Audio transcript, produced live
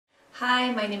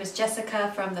Hi, my name is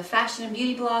Jessica from the fashion and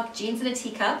beauty blog Jeans in a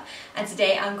Teacup, and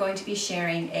today I'm going to be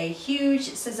sharing a huge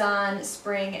Sézane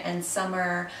spring and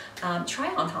summer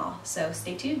try-on haul, so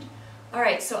stay tuned.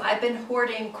 Alright, so I've been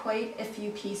hoarding quite a few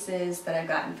pieces that I've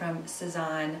gotten from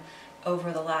Sézane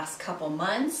over the last couple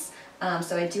months,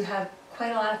 so I do have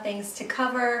quite a lot of things to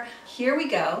cover. Here we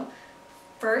go.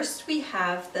 First we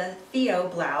have the Theo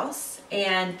blouse,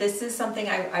 and this is something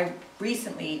I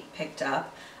recently picked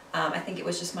up. I think it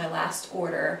was just my last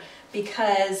order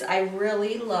because I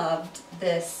really loved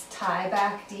this tie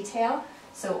back detail.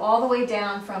 So all the way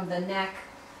down from the neck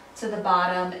to the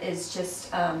bottom is just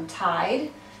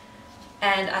tied,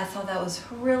 and I thought that was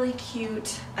really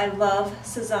cute. I love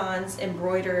Sézane's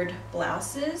embroidered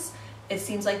blouses. It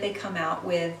seems like they come out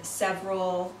with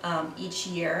several each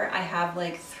year. I have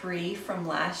like 3 from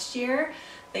last year.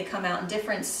 They come out in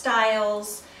different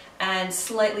styles and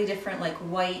slightly different like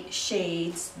white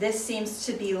shades. This seems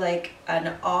to be like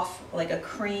a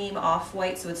cream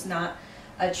off-white, so it's not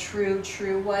a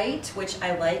true white, which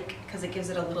I like because it gives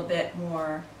it a little bit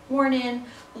more worn-in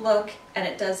look, and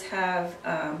it does have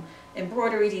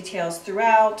embroidery details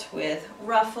throughout with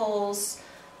ruffles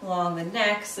along the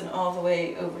necks and all the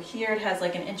way over here. It has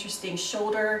like an interesting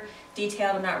shoulder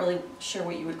detail. I'm not really sure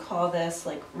what you would call this,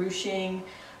 like ruching,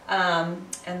 and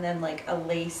then like a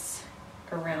lace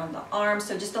around the arm.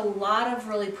 So just a lot of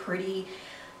really pretty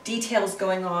details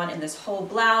going on in this whole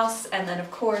blouse. And then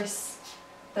of course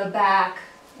the back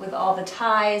with all the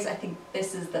ties. I think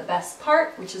this is the best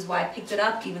part, which is why I picked it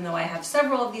up, even though I have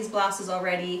several of these blouses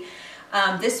already.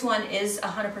 This one is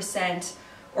 100%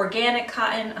 organic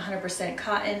cotton, 100%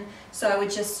 cotton. So I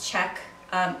would just check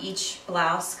each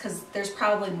blouse, because there's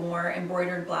probably more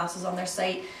embroidered blouses on their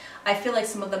site. I feel like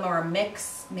some of them are a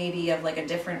mix, maybe of like a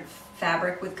different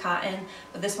fabric with cotton,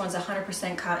 but this one's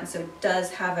 100% cotton, so it does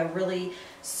have a really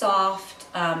soft,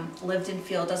 lived-in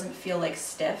feel. It doesn't feel like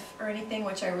stiff or anything,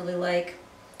 which I really like.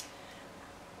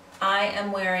 I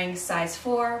am wearing size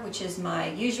 4, which is my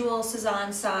usual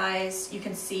Sézane size. You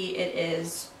can see it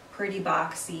is pretty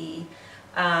boxy.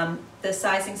 The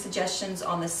sizing suggestions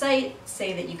on the site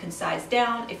say that you can size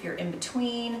down if you're in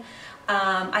between.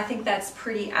 I think that's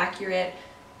pretty accurate.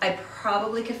 I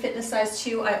probably could fit in a size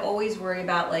 2. I always worry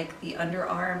about like the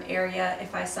underarm area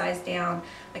if I size down.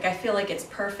 Like I feel like it's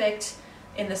perfect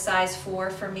in the size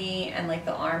 4 for me, and like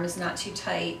the arm is not too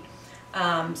tight.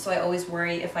 So I always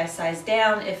worry if I size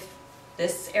down if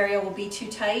this area will be too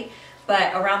tight.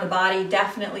 But around the body,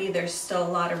 definitely there's still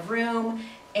a lot of room,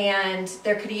 and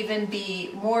there could even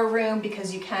be more room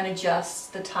because you can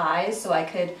adjust the ties, so I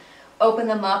could open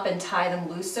them up and tie them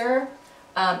looser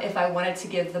if I wanted to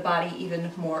give the body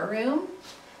even more room.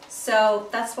 So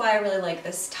that's why I really like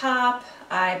this top.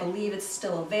 I believe it's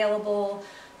still available.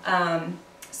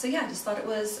 So yeah, I just thought it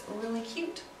was really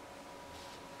cute.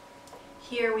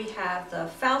 Here we have the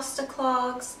Fausta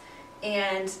clogs,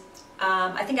 and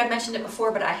I think I mentioned it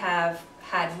before, but I have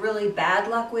had really bad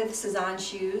luck with Sézane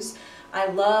shoes. I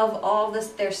love all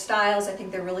their styles. I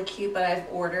think they're really cute, but I've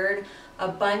ordered a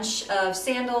bunch of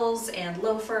sandals and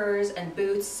loafers and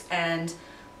boots, and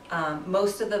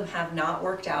most of them have not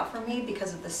worked out for me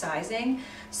because of the sizing.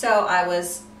 So I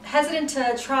was hesitant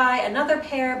to try another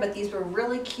pair, but these were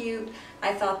really cute.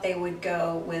 I thought they would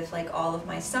go with like all of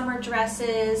my summer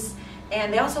dresses,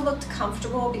 and they also looked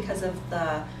comfortable because of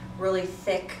the really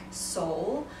thick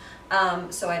sole.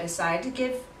 So I decided to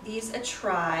give these a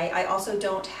try. I also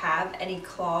don't have any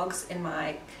clogs in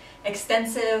my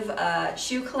extensive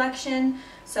shoe collection,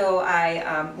 so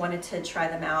I wanted to try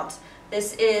them out.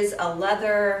 This is a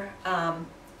leather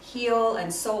heel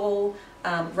and sole,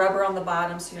 rubber on the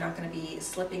bottom, so you're not going to be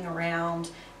slipping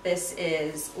around. This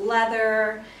is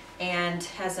leather and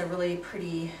has a really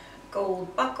pretty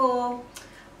gold buckle,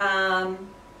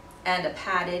 and a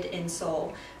padded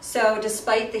insole. So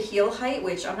despite the heel height,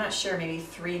 which I'm not sure, maybe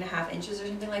 3.5 inches or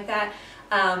something like that,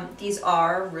 these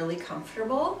are really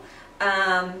comfortable.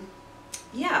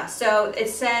 Yeah, so it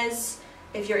says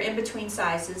if you're in between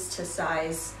sizes to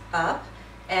size up,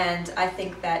 and I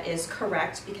think that is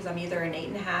correct because I'm either an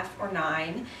 8.5 or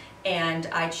 9, and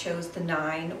I chose the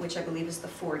 9, which I believe is the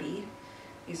 40.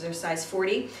 These are size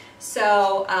 40.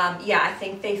 So yeah, I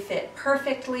think they fit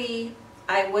perfectly.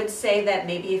 I would say that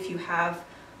maybe if you have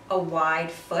a wide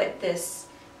foot, this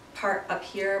part up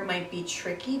here might be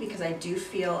tricky because I do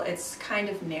feel it's kind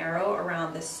of narrow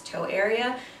around this toe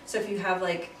area. So if you have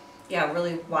like, yeah,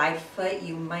 really wide foot,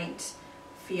 you might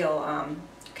feel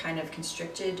kind of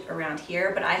constricted around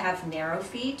here, but I have narrow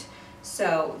feet,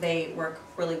 so they work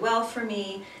really well for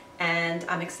me, and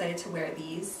I'm excited to wear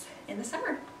these in the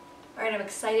summer. All right, I'm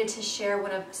excited to share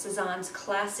one of Sézane's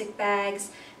classic bags.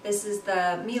 This is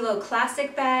the Milo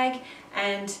Classic bag,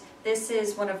 and this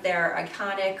is one of their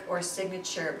iconic or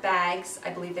signature bags.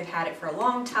 I believe they've had it for a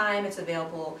long time. It's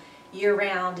available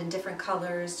year-round in different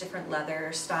colors, different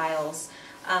leather styles.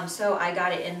 So I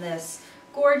got it in this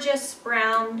gorgeous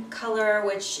brown color,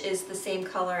 which is the same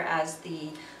color as the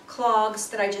clogs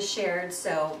that I just shared,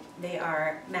 so they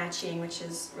are matching, which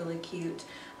is really cute.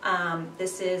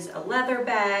 This is a leather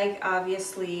bag,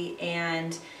 obviously,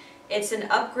 and it's an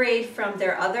upgrade from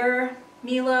their other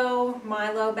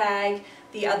Milo bag.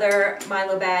 The other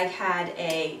Milo bag had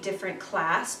a different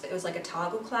clasp. It was like a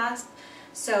toggle clasp.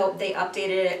 So they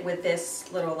updated it with this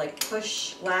little like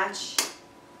push latch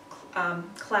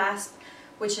clasp,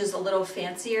 which is a little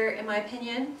fancier in my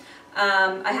opinion.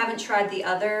 I haven't tried the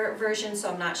other version,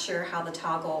 so I'm not sure how the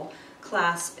toggle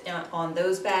clasp on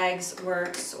those bags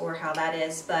works or how that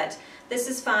is, but this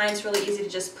is fine. It's really easy to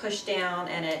just push down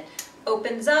and it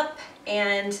opens up.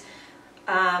 And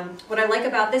what I like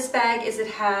about this bag is it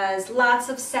has lots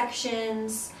of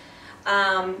sections.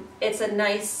 It's a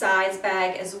nice size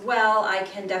bag as well. I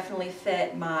can definitely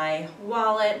fit my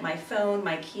wallet, my phone,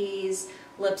 my keys,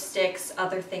 lipsticks,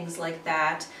 other things like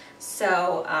that.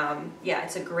 So yeah,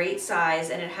 it's a great size,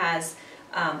 and it has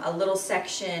a little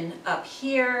section up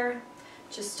here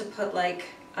just to put like,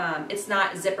 it's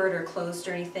not zippered or closed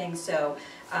or anything, so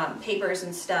papers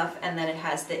and stuff. And then it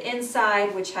has the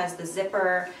inside, which has the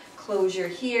zipper closure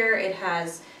here. It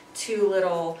has two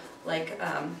little like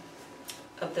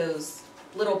of those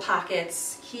little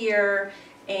pockets here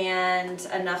and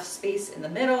enough space in the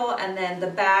middle. And then the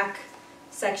back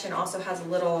section also has a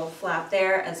little flap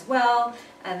there as well.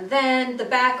 And then the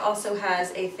back also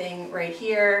has a thing right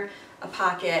here, a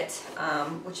pocket,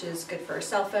 which is good for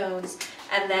cell phones.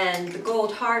 And then the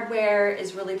gold hardware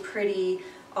is really pretty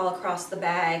all across the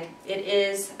bag. It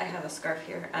is, I have a scarf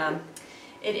here,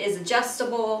 it is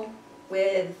adjustable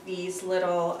with these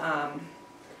little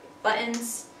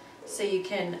buttons, so you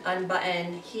can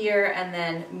unbutton here and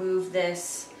then move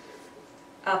this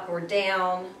up or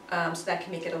down, so that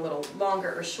can make it a little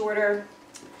longer or shorter.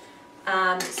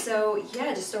 So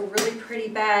yeah, just a really pretty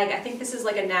bag. I think this is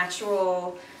like a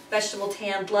natural vegetable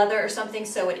tanned leather or something,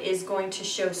 so it is going to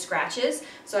show scratches.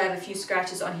 So I have a few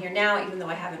scratches on here now, even though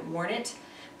I haven't worn it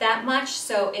that much.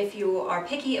 So if you are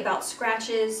picky about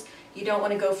scratches, you don't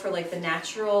want to go for like the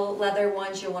natural leather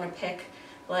ones. You'll want to pick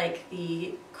like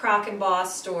the croc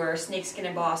embossed or snakeskin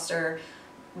embossed or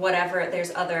whatever.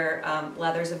 There's other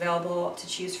leathers available to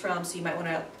choose from, so you might want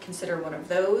to consider one of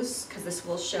those, because this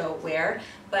will show wear.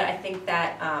 But I think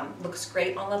that looks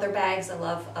great on leather bags. I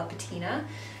love a patina.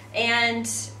 And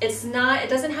it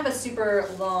doesn't have a super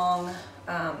long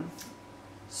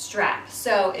strap,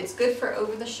 so it's good for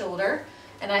over the shoulder,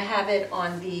 and I have it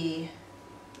on the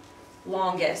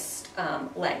longest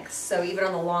length. So even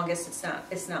on the longest,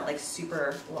 it's not like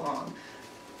super long.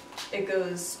 It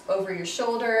goes over your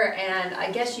shoulder, and I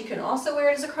guess you can also wear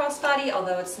it as a crossbody,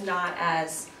 although it's not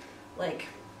as like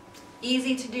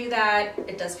easy to do that.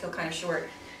 It does feel kind of short.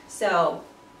 So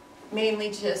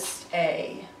mainly just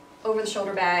a over the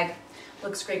shoulder bag.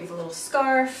 Looks great with a little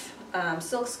scarf,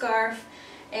 silk scarf.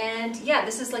 And yeah,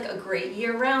 this is like a great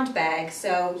year-round bag,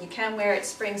 so you can wear it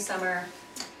spring, summer,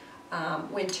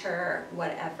 winter,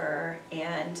 whatever.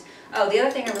 And oh, the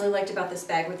other thing I really liked about this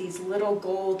bag were these little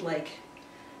gold like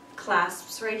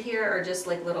clasps right here, or just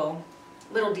like little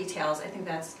details. I think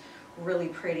that's really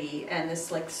pretty. And this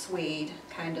like suede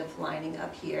kind of lining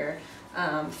up here,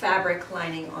 fabric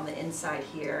lining on the inside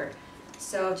here.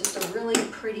 So just a really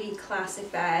pretty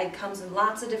classic bag. Comes in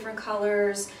lots of different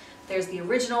colors. There's the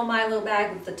original Milo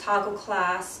bag with the toggle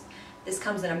clasp. This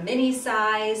comes in a mini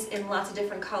size in lots of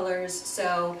different colors.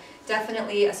 So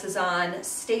definitely a Sézane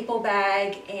staple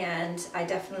bag, and I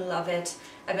definitely love it.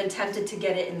 I've been tempted to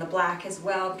get it in the black as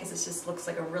well, because it just looks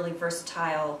like a really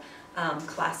versatile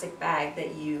classic bag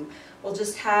that you will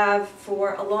just have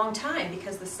for a long time,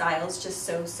 because the style is just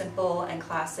so simple and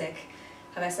classic.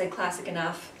 Have I said classic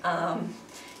enough?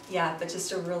 Yeah, but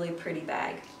just a really pretty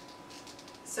bag.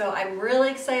 So I'm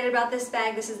really excited about this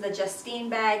bag. This is the Justine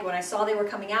bag. When I saw they were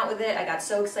coming out with it, I got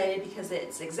so excited because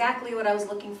it's exactly what I was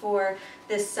looking for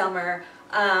this summer.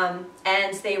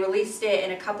 And they released it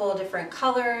in a couple of different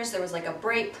colors. There was like a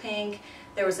bright pink,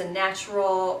 there was a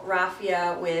natural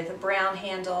raffia with a brown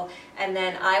handle, and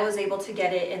then I was able to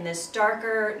get it in this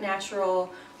darker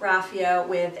natural raffia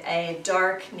with a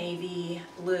dark navy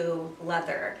blue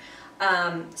leather.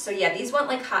 So yeah, these went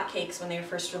like hotcakes when they were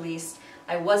first released.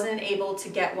 I wasn't able to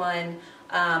get one,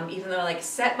 even though I like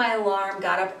set my alarm,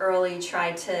 got up early,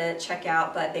 tried to check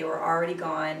out, but they were already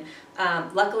gone.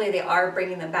 Luckily they are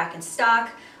bringing them back in stock.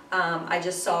 I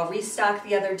just saw a restock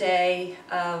the other day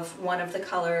of one of the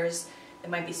colors. It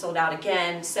might be sold out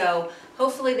again. So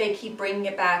hopefully they keep bringing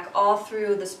it back all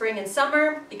through the spring and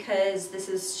summer, because this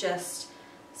is just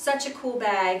such a cool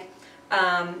bag.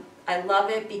 I love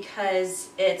it because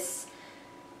it's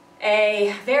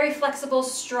a very flexible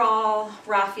straw,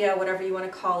 raffia, whatever you want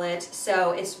to call it.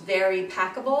 So it's very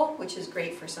packable, which is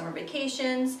great for summer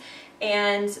vacations.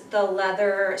 And the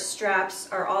leather straps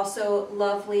are also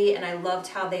lovely, and I loved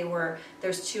how they were,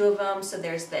 there's two of them. So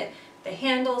there's the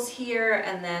handles here,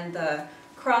 and then the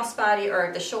crossbody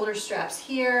or the shoulder straps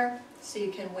here, so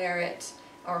you can wear it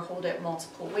or hold it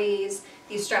multiple ways.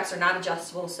 These straps are not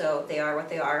adjustable, so they are what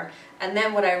they are. And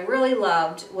then what I really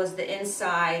loved was the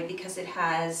inside, because it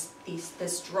has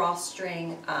this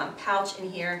drawstring pouch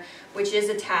in here, which is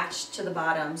attached to the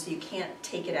bottom, so you can't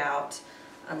take it out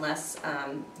unless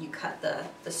you cut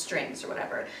the strings or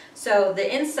whatever. So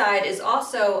the inside is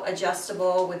also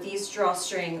adjustable with these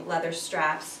drawstring leather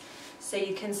straps. So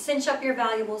you can cinch up your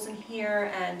valuables in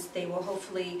here, and they will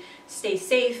hopefully stay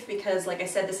safe, because like I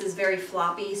said, this is very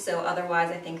floppy, so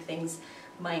otherwise I think things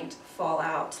might fall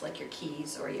out, like your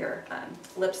keys or your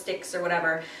lipsticks or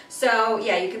whatever. So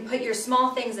yeah, you can put your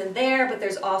small things in there, but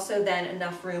there's also then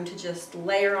enough room to just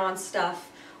layer on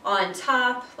stuff on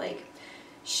top, like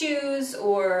shoes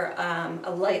or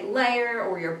a light layer,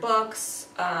 or your books,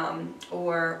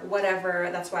 or whatever.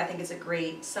 That's why I think it's a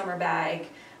great summer bag,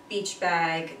 beach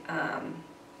bag.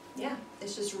 Yeah,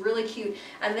 it's just really cute.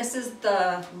 And this is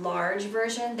the large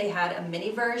version. They had a mini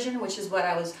version, which is what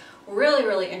I was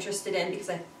really interested in, because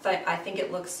I think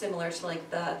it looks similar to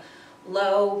like the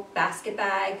low basket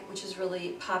bag, which is really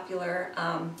popular.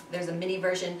 There's a mini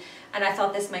version, and I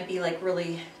thought this might be like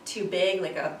really too big,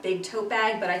 like a big tote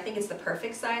bag, but I think it's the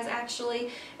perfect size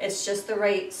actually. It's just the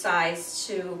right size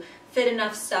to fit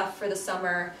enough stuff for the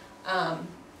summer,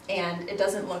 and it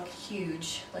doesn't look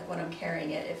huge like when I'm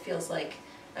carrying it. It feels like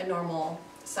a normal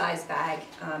size bag,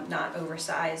 not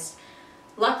oversized.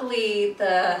 Luckily,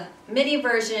 the mini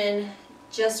version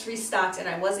just restocked, and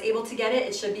I was able to get it.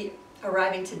 It should be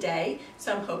arriving today,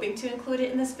 so I'm hoping to include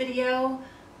it in this video.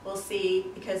 We'll see,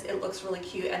 because it looks really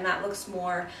cute, and that looks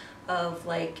more of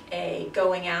like a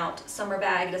going out summer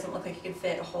bag. It doesn't look like you can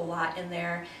fit a whole lot in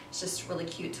there. It's just really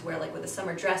cute to wear like with a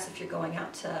summer dress if you're going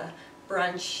out to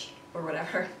brunch or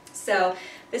whatever. So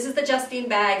this is the Justine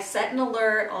bag. Set an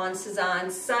alert on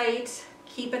Sézane's site.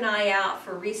 Keep an eye out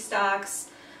for restocks,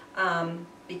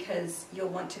 because you'll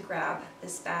want to grab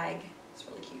this bag. It's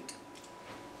really cute.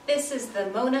 This is the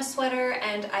Mona sweater,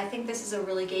 and I think this is a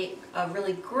really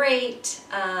great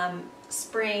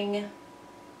spring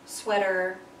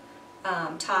sweater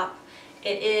top.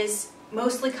 It is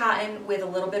mostly cotton with a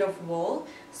little bit of wool,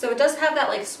 so it does have that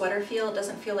like sweater feel. It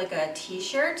doesn't feel like a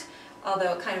t-shirt,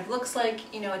 although it kind of looks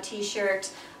like, you know, a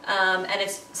t-shirt, and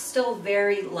it's still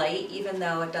very light, even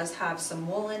though it does have some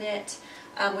wool in it,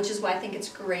 which is why I think it's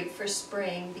great for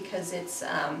spring, because it's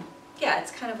yeah,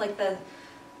 it's kind of like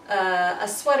a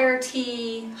sweater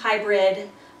tee hybrid,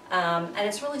 and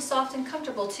it's really soft and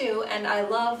comfortable too. And I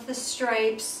love the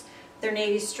stripes. They're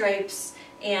navy stripes,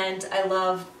 and I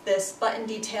love this button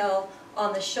detail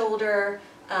on the shoulder.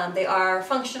 They are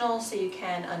functional, so you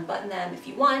can unbutton them if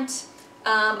you want.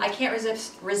 I can't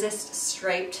resist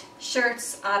striped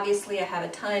shirts. Obviously, I have a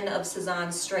ton of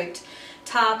Sézane striped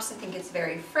tops. I think it's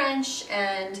very French,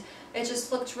 and it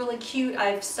just looked really cute.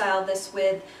 I've styled this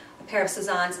with a pair of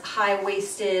Sézane's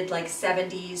high-waisted, like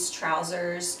 70s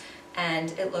trousers, and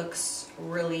it looks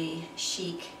really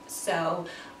chic. So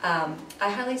I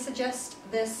highly suggest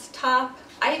this top.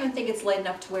 I even think it's light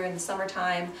enough to wear in the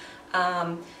summertime.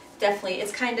 Definitely,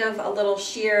 it's kind of a little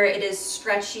sheer. It is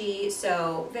stretchy,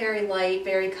 so very light,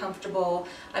 very comfortable.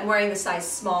 I'm wearing the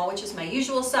size small, which is my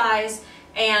usual size.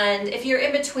 And if you're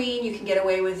in between, you can get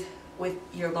away with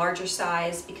your larger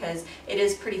size, because it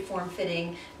is pretty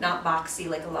form-fitting, not boxy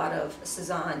like a lot of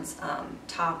Sézane's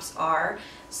tops are.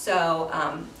 So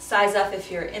size up if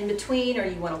you're in between or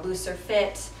you want a looser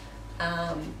fit.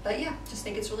 But yeah, just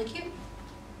think it's really cute.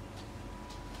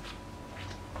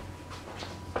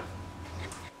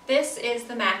 This is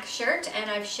the MAC shirt,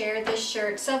 and I've shared this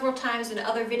shirt several times in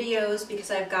other videos because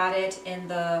I've got it in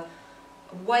the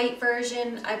white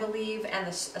version, I believe, and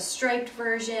a striped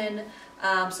version.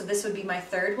 So this would be my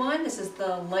third one. This is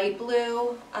the light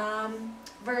blue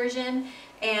version,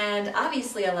 and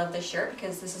obviously I love this shirt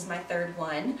because this is my third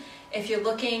one. If you're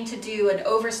looking to do an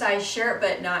oversized shirt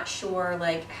but not sure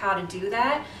like how to do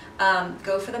that,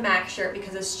 go for the MAC shirt,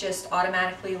 because it's just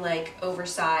automatically like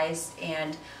oversized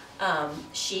and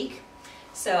chic.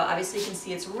 So obviously you can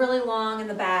see it's really long in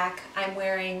the back. I'm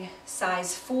wearing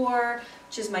size 4,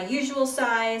 which is my usual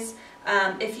size.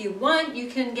 If you want, you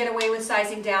can get away with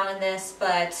sizing down in this,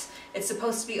 but it's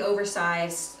supposed to be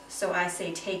oversized, so I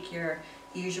say take your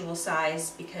usual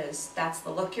size because that's the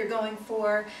look you're going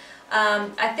for.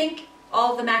 I think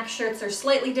all of the Mac shirts are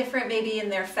slightly different, maybe in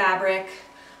their fabric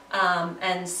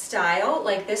and style.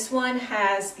 Like this one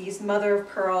has these mother of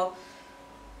pearl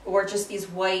or just these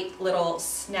white little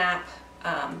snap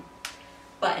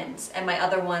buttons, and my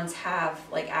other ones have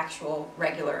like actual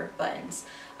regular buttons.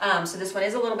 So this one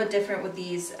is a little bit different with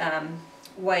these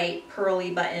white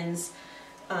pearly buttons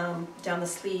down the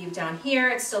sleeve down here.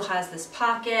 It still has this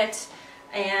pocket,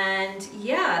 and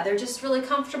yeah, they're just really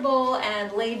comfortable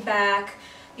and laid back.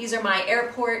 These are my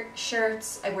airport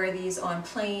shirts. I wear these on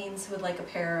planes with like a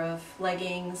pair of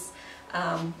leggings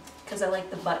because I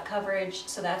like the butt coverage,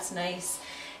 so that's nice.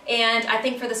 And I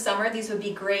think for the summer these would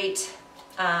be great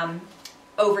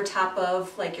over top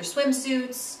of like your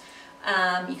swimsuits.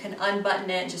 You can unbutton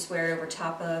it and just wear it over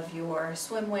top of your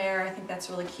swimwear. I think that's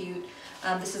really cute.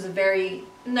 This is a very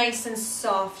nice and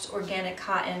soft organic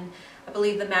cotton. I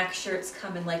believe the Mac shirts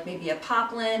come in like maybe a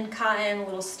poplin cotton, a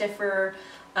little stiffer,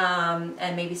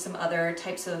 and maybe some other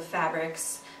types of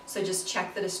fabrics. So just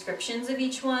check the descriptions of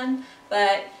each one.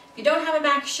 But if you don't have a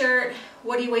Mac shirt,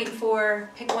 what are you waiting for?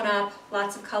 Pick one up,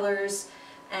 lots of colors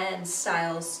and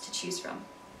styles to choose from.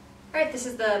 Alright, this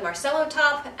is the Marcello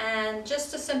top, and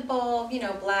just a simple, you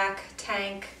know, black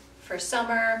tank for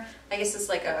summer. I guess it's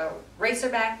like a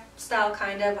racerback style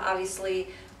kind of, obviously.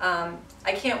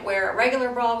 I can't wear a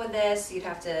regular bra with this. You'd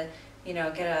have to, you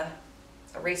know, get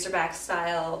a racerback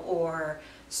style or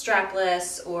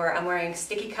strapless, or I'm wearing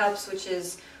sticky cups, which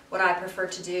is what I prefer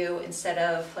to do instead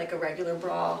of like a regular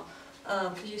bra.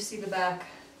 Could you see the back?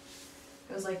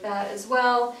 Goes like that as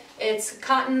well. It's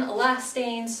cotton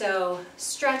elastane, so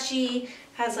stretchy,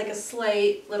 has like a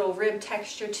slight little rib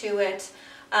texture to it.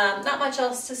 Not much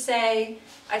else to say.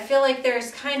 I feel like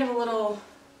there's kind of a little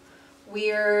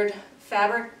weird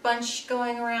fabric bunch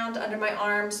going around under my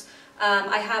arms.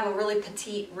 I have a really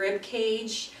petite rib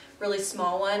cage, really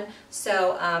small one,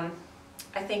 so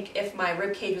I think if my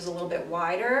rib cage was a little bit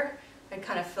wider, I'd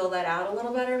kind of fill that out a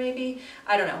little better maybe.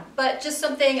 I don't know, but just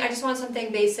something, I just want something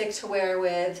basic to wear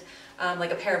with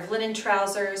like a pair of linen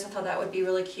trousers. I thought that would be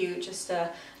really cute, just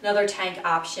another tank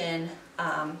option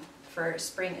for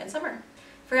spring and summer.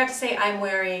 Forgot to say I'm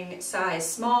wearing size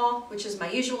small, which is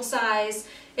my usual size.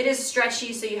 It is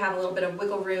stretchy, so you have a little bit of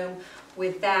wiggle room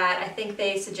with that. I think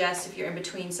they suggest if you're in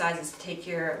between sizes to take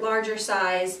your larger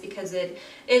size because it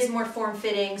is more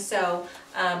form-fitting. So,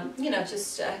 you know,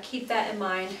 just keep that in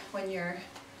mind when you're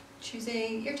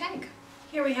choosing your tank.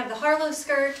 Here we have the Harlow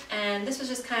skirt, and this was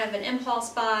just kind of an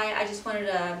impulse buy. I just wanted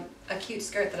a cute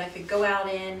skirt that I could go out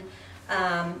in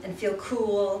and feel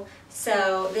cool.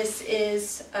 So this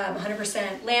is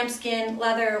 100% lambskin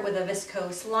leather with a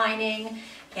viscose lining,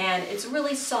 and it's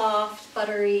really soft,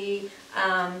 buttery,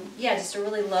 yeah, just a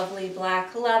really lovely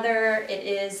black leather. It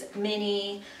is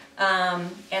mini,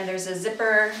 and there's a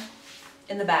zipper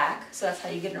in the back, so that's how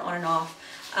you get it on and off.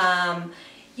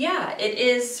 Yeah, it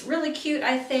is really cute.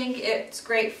 I think it's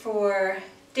great for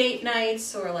date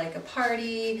nights or like a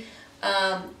party.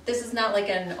 This is not like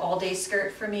an all-day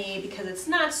skirt for me because it's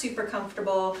not super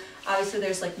comfortable. Obviously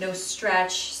there's like no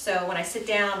stretch, so when I sit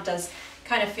down it does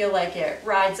kind of feel like it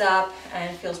rides up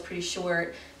and feels pretty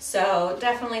short. So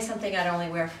definitely something I'd only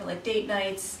wear for like date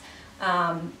nights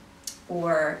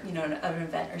or, you know, an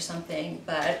event or something.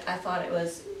 But I thought it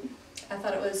was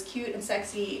cute and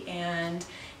sexy, and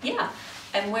yeah.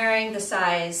 I'm wearing the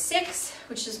size 6,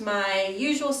 which is my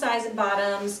usual size in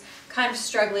bottoms. Kind of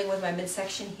struggling with my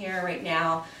midsection here right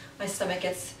now. My stomach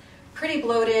gets pretty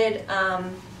bloated,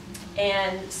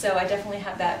 and so I definitely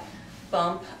have that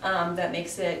bump that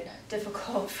makes it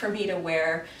difficult for me to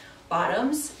wear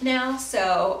bottoms now.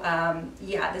 So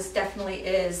yeah, this definitely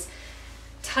is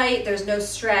tight. There's no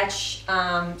stretch,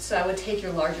 so I would take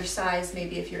your larger size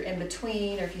maybe if you're in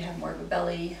between or if you have more of a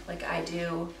belly like I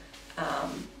do.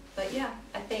 But yeah,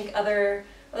 I think other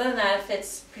than that, it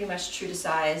fits pretty much true to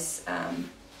size.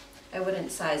 I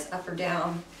wouldn't size up or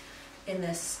down in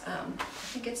this. I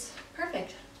think it's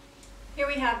perfect. Here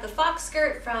we have the fox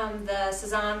skirt from the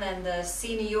Sézane and the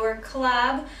See New York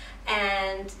collab.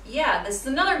 And yeah, this is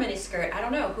another mini skirt. I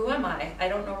don't know, who am I? I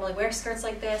don't normally wear skirts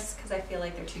like this because I feel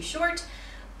like they're too short.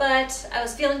 But I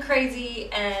was feeling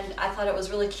crazy and I thought it was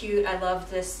really cute. I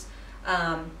love this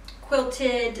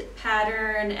quilted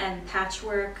pattern and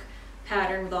patchwork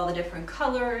pattern with all the different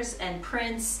colors and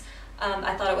prints.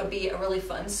 I thought it would be a really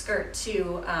fun skirt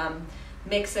to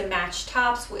mix and match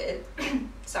tops with.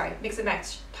 Sorry, mix and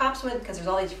match tops with, because there's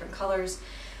all these different colors,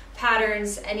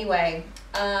 patterns. Anyway,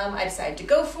 I decided to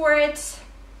go for it,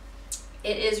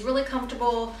 It is really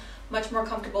comfortable, much more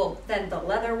comfortable than the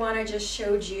leather one I just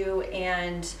showed you,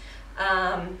 and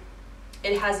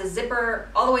it has a zipper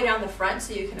all the way down the front,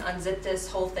 so you can unzip this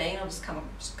whole thing. It'll just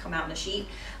come out in a sheet.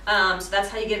 So that's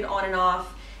how you get it on and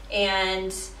off.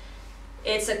 And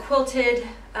it's a quilted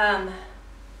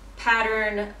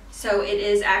pattern, so it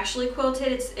is actually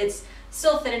quilted. It's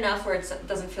still thin enough where it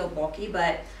doesn't feel bulky,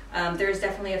 but there's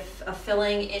definitely a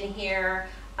filling in here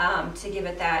to give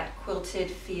it that quilted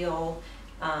feel.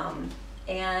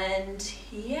 And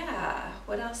yeah,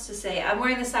 what else to say? I'm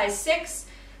wearing the size 6,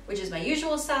 which is my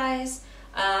usual size.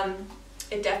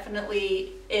 It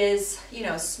definitely is, you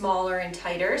know, smaller and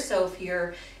tighter. So if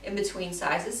you're in between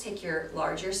sizes, take your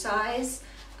larger size.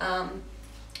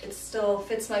 It still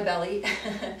fits my belly.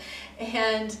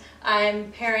 And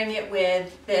I'm pairing it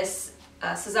with this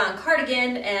Sézane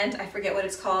cardigan, and I forget what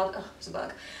it's called. Oh, there's a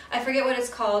bug. I forget what it's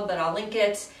called, but I'll link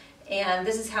it. And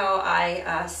this is how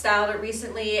I styled it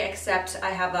recently, except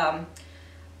I have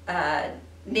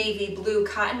navy blue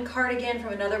cotton cardigan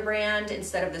from another brand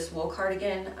instead of this wool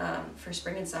cardigan for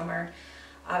spring and summer.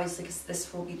 Obviously, because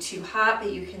this will be too hot,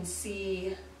 but you can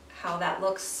see how that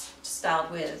looks styled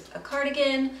with a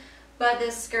cardigan. But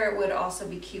this skirt would also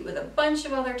be cute with a bunch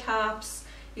of other tops.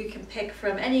 You can pick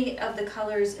from any of the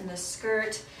colors in the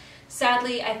skirt.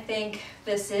 Sadly, I think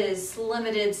this is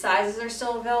limited sizes are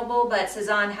still available, but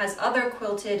Sézane has other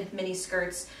quilted mini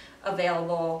skirts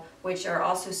available, which are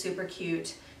also super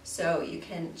cute. So you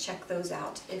can check those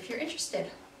out if you're interested.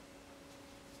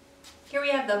 Here we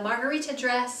have the margarita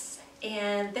dress,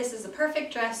 and this is a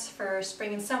perfect dress for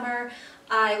spring and summer.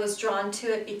 I was drawn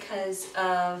to it because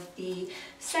of the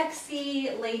sexy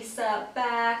lace-up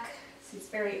back. It's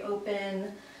very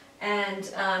open, and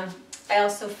I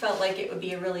also felt like it would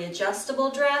be a really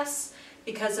adjustable dress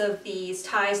because of these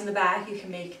ties in the back. You can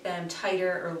make them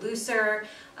tighter or looser,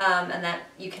 and that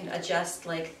you can adjust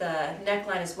like the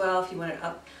neckline as well if you want it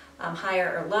up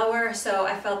higher or lower. So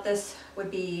I felt this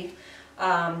would be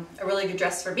a really good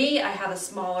dress for me. I have a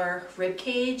smaller rib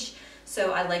cage,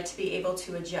 so I like to be able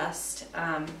to adjust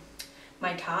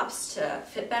my tops to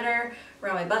fit better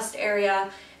around my bust area,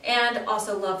 and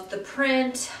also loved the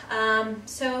print.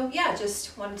 So yeah,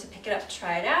 just wanted to pick it up,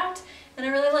 try it out, and I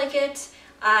really like it.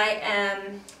 I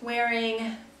am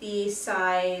wearing the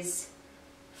size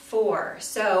 4,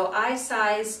 so I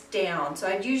sized down. So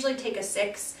I'd usually take a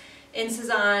 6 in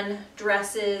Sézane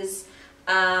dresses,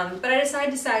 but I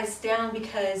decided to size down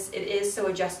because it is so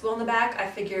adjustable in the back. I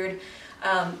figured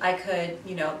I could,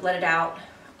 you know, let it out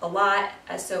a lot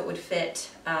so it would fit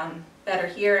better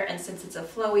here, and since it's a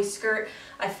flowy skirt,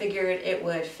 I figured it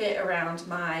would fit around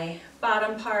my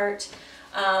bottom part.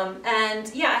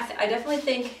 And yeah, I definitely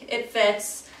think it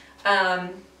fits.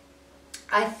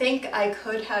 I think I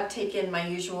could have taken my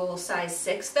usual size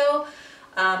 6 though.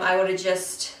 I would have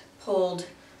just pulled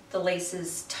the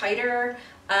laces tighter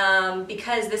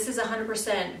because this is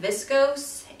 100%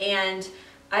 viscose, and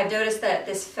I've noticed that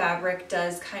this fabric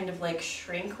does kind of like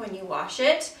shrink when you wash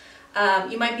it.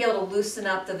 You might be able to loosen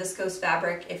up the viscose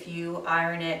fabric if you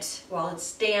iron it while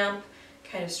it's damp,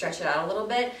 kind of stretch it out a little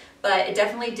bit, but it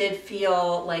definitely did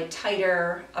feel like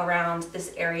tighter around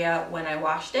this area when I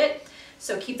washed it.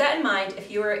 So keep that in mind. If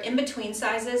you are in between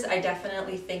sizes, I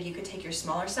definitely think you could take your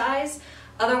smaller size.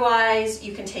 Otherwise,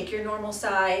 you can take your normal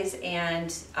size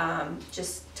and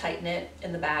just tighten it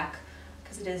in the back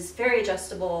because it is very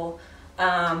adjustable,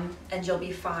 and you'll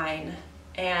be fine.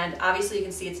 And obviously you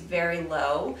can see it's very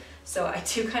low, so I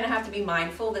do kind of have to be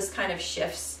mindful. This kind of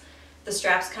shifts, the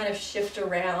straps kind of shift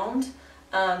around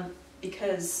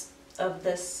because of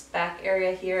this back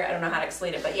area here. I don't know how to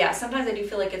explain it, but yeah, sometimes I do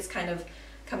feel like it's kind of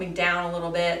coming down a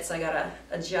little bit, so I gotta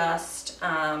adjust.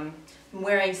 I'm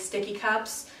wearing sticky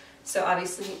cups, so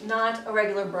obviously not a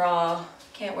regular bra.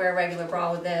 Can't wear a regular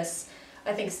bra with this.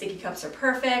 I think sticky cups are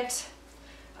perfect.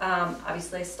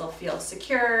 Obviously I still feel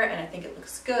secure and I think it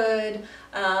looks good.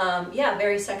 Yeah,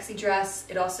 very sexy dress.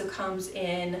 It also comes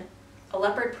in a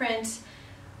leopard print,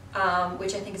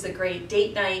 which I think is a great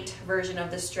date night version of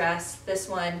this dress. This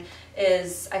one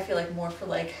is, I feel like, more for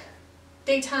like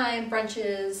daytime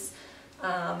brunches,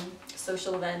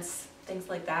 social events, things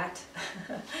like that.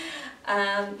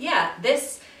 Yeah,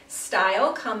 this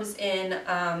style comes in,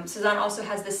 Sézane also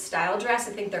has this style dress.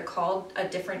 I think they're called a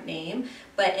different name,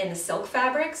 but in the silk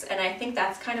fabrics, and I think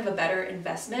that's kind of a better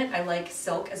investment. I like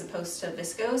silk as opposed to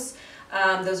viscose.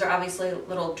 Those are obviously a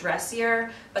little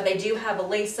dressier, but they do have a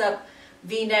lace-up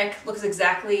V-neck, looks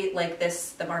exactly like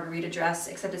this, the margarita dress,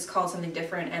 except it's called something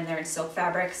different and they're in silk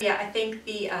fabrics. Yeah, I think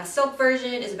the silk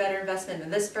version is a better investment than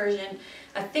this version.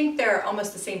 I think they're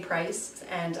almost the same price,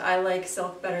 and I like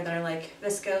silk better than I like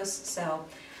viscose, so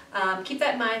keep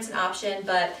that in mind, it's an option,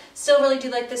 but still really do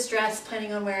like this dress,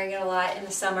 planning on wearing it a lot in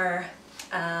the summer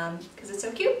because it's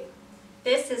so cute.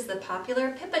 This is the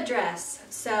popular Pippa dress.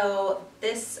 So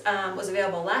this was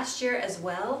available last year as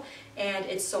well, and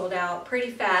it sold out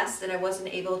pretty fast and I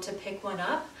wasn't able to pick one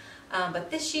up. But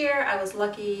this year I was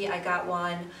lucky, I got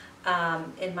one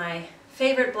in my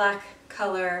favorite black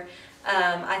color.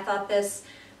 I thought this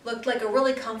looked like a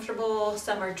really comfortable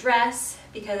summer dress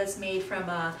because it's made from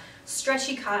a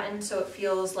stretchy cotton, so it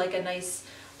feels like a nice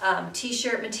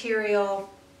t-shirt material.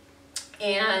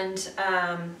 And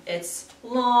it's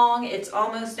long, it's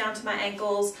almost down to my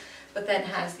ankles, but then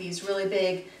has these really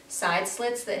big side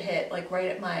slits that hit like right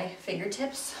at my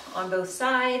fingertips on both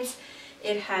sides.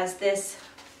 It has this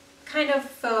kind of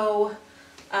faux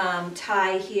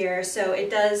tie here, so it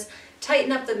does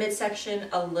tighten up the midsection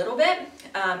a little bit,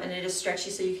 and it is stretchy,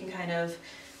 so you can kind of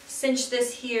cinch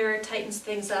this here, tightens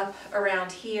things up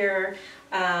around here,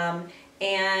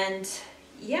 and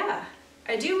yeah,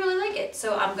 I do really like it.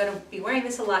 So I'm going to be wearing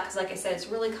this a lot because, like I said, it's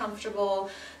really comfortable,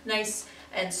 nice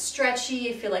and stretchy.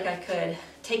 I feel like I could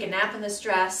take a nap in this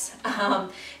dress.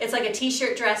 It's like a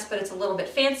t-shirt dress, but it's a little bit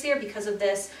fancier because of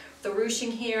this, the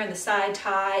ruching here and the side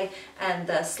tie and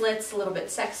the slits, a little bit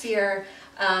sexier.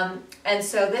 And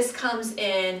so this comes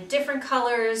in different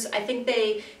colors. I think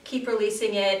they keep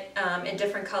releasing it in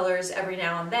different colors every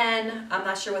now and then. I'm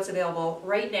not sure what's available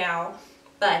right now,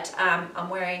 but I'm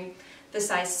wearing the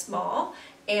size small,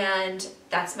 and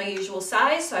that's my usual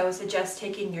size, so I would suggest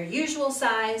taking your usual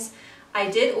size. I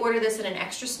did order this in an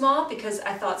extra small because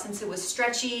I thought since it was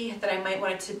stretchy that I might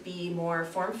want it to be more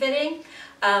form-fitting,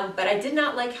 but I did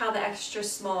not like how the extra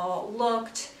small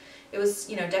looked. It was,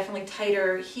 you know, definitely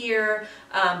tighter here,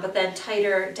 but then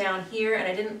tighter down here, and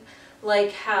I didn't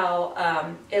like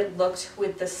how it looked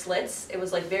with the slits. It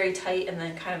was like very tight and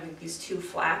then kind of like these two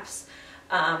flaps.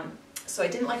 So I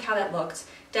didn't like how that looked.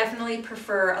 Definitely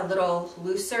prefer a little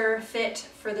looser fit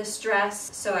for this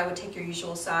dress, so I would take your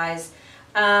usual size.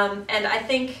 And I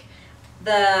think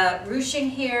the ruching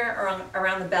here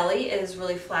around the belly is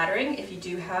really flattering if you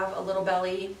do have a little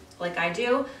belly like I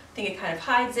do. I think it kind of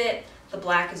hides it. The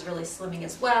black is really slimming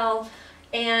as well.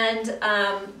 And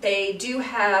they do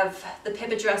have the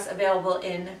Pippa dress available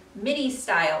in mini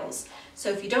styles. So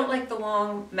if you don't like the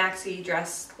long maxi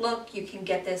dress look, you can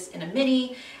get this in a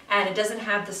mini, and it doesn't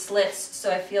have the slits,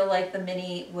 so I feel like the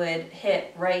mini would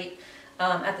hit right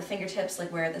at the fingertips,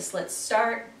 like where the slits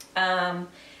start, and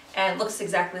it looks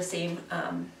exactly the same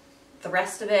the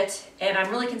rest of it. And I'm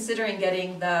really considering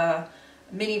getting the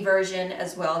mini version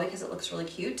as well because it looks really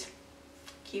cute.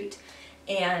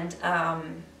 And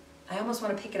I almost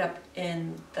want to pick it up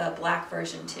in the black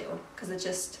version too, because it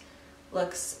just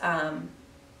looks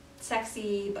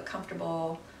sexy but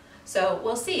comfortable. So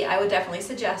we'll see. I would definitely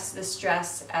suggest this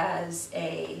dress as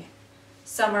a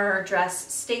summer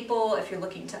dress staple if you're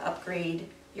looking to upgrade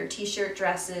your t-shirt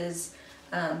dresses,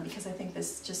 because I think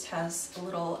this just has a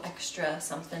little extra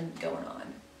something going on.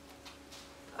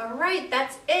 All right,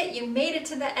 that's it. You made it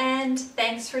to the end.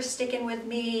 Thanks for sticking with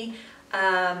me.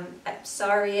 I'm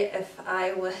sorry if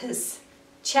I was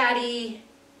chatty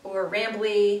or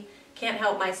rambly. Can't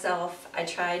help myself. I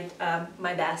tried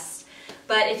my best.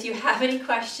 But if you have any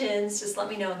questions, just let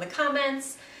me know in the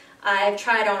comments. I've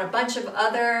tried on a bunch of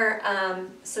other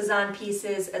Sézane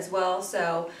pieces as well,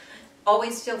 so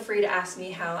always feel free to ask me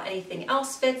how anything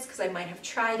else fits because I might have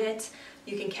tried it.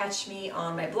 You can catch me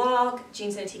on my blog,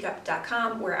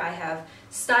 jeansandateacup.com, where I have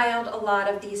styled a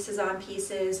lot of these Sézane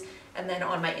pieces, and then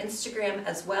on my Instagram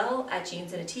as well at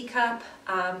jeansandateacup.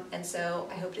 And so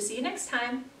I hope to see you next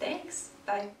time. Thanks.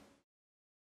 Bye.